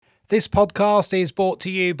This podcast is brought to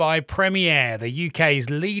you by Premier, the UK's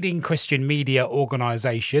leading Christian media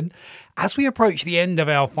organisation. As we approach the end of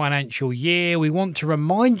our financial year, we want to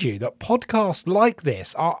remind you that podcasts like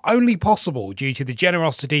this are only possible due to the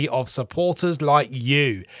generosity of supporters like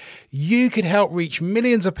you. You could help reach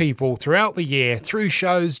millions of people throughout the year through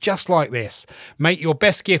shows just like this. Make your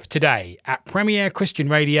best gift today at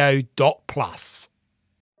premierchristianradio.plus.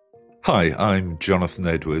 Hi, I'm Jonathan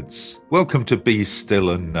Edwards. Welcome to Be Still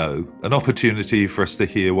and Know, an opportunity for us to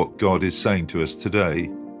hear what God is saying to us today.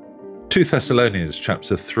 2 Thessalonians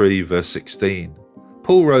chapter 3 verse 16.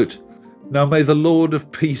 Paul wrote, "Now may the Lord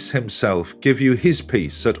of peace himself give you his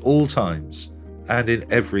peace at all times and in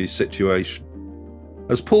every situation."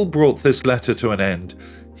 As Paul brought this letter to an end,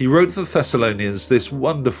 he wrote the Thessalonians this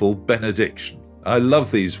wonderful benediction. I love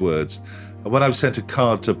these words. And when I've sent a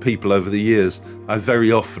card to people over the years, I've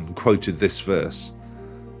very often quoted this verse.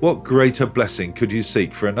 What greater blessing could you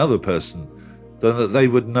seek for another person than that they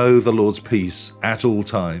would know the Lord's peace at all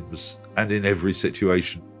times and in every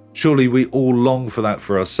situation? Surely we all long for that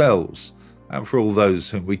for ourselves and for all those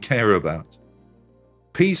whom we care about.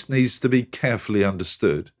 Peace needs to be carefully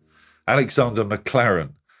understood. Alexander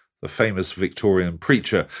Maclaren, the famous Victorian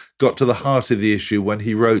preacher, got to the heart of the issue when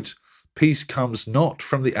he wrote, "Peace comes not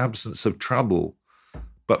from the absence of trouble,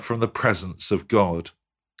 but from the presence of God."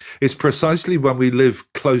 It's precisely when we live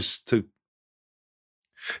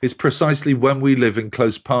in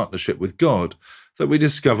close partnership with God that we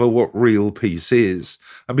discover what real peace is.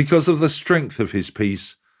 And because of the strength of his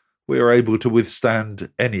peace, we are able to withstand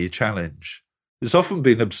any challenge. It's often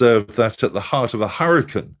been observed that at the heart of a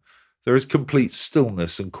hurricane, there is complete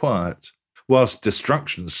stillness and quiet. Whilst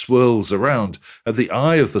destruction swirls around, at the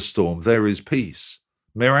eye of the storm there is peace.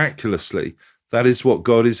 Miraculously, that is what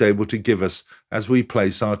God is able to give us as we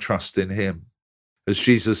place our trust in him. As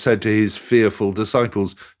Jesus said to his fearful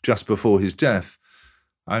disciples just before his death,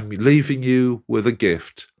 "I'm leaving you with a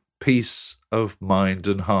gift, peace of mind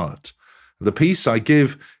and heart. The peace I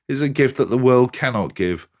give is a gift that the world cannot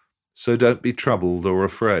give, so don't be troubled or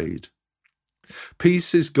afraid."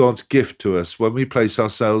 Peace is God's gift to us when we place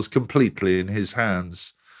ourselves completely in his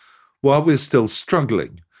hands. While we're still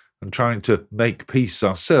struggling and trying to make peace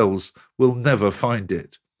ourselves, we'll never find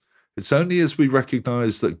it. It's only as we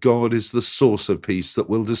recognize that God is the source of peace that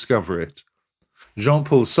we'll discover it.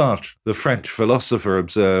 Paul Sartre, the French philosopher,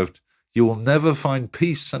 observed, "You will never find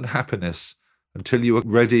peace and happiness until you are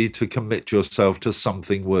ready to commit yourself to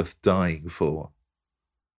something worth dying for."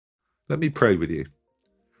 Let me pray with you.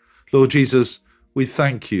 Lord Jesus, we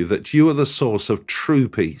thank you that you are the source of true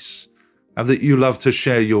peace and that you love to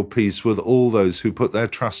share your peace with all those who put their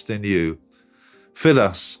trust in you. Fill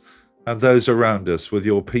us and those around us with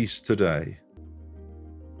your peace today.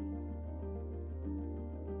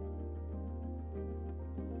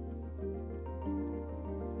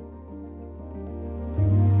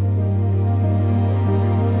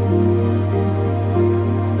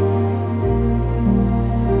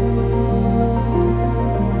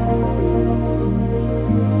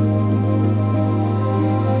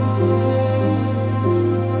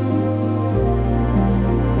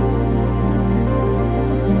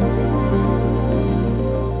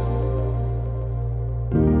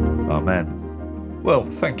 Amen. Well,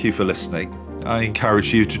 thank you for listening. I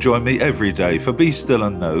encourage you to join me every day for Be Still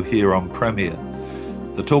and Know here on Premier.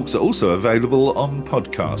 The talks are also available on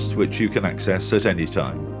podcast, which you can access at any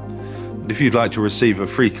time. And if you'd like to receive a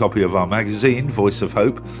free copy of our magazine, Voice of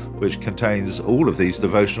Hope, which contains all of these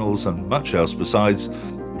devotionals and much else besides,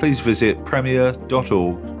 please visit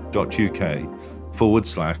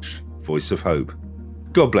premier.org.uk/Voice of Hope.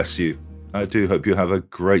 God bless you. I do hope you have a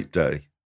great day.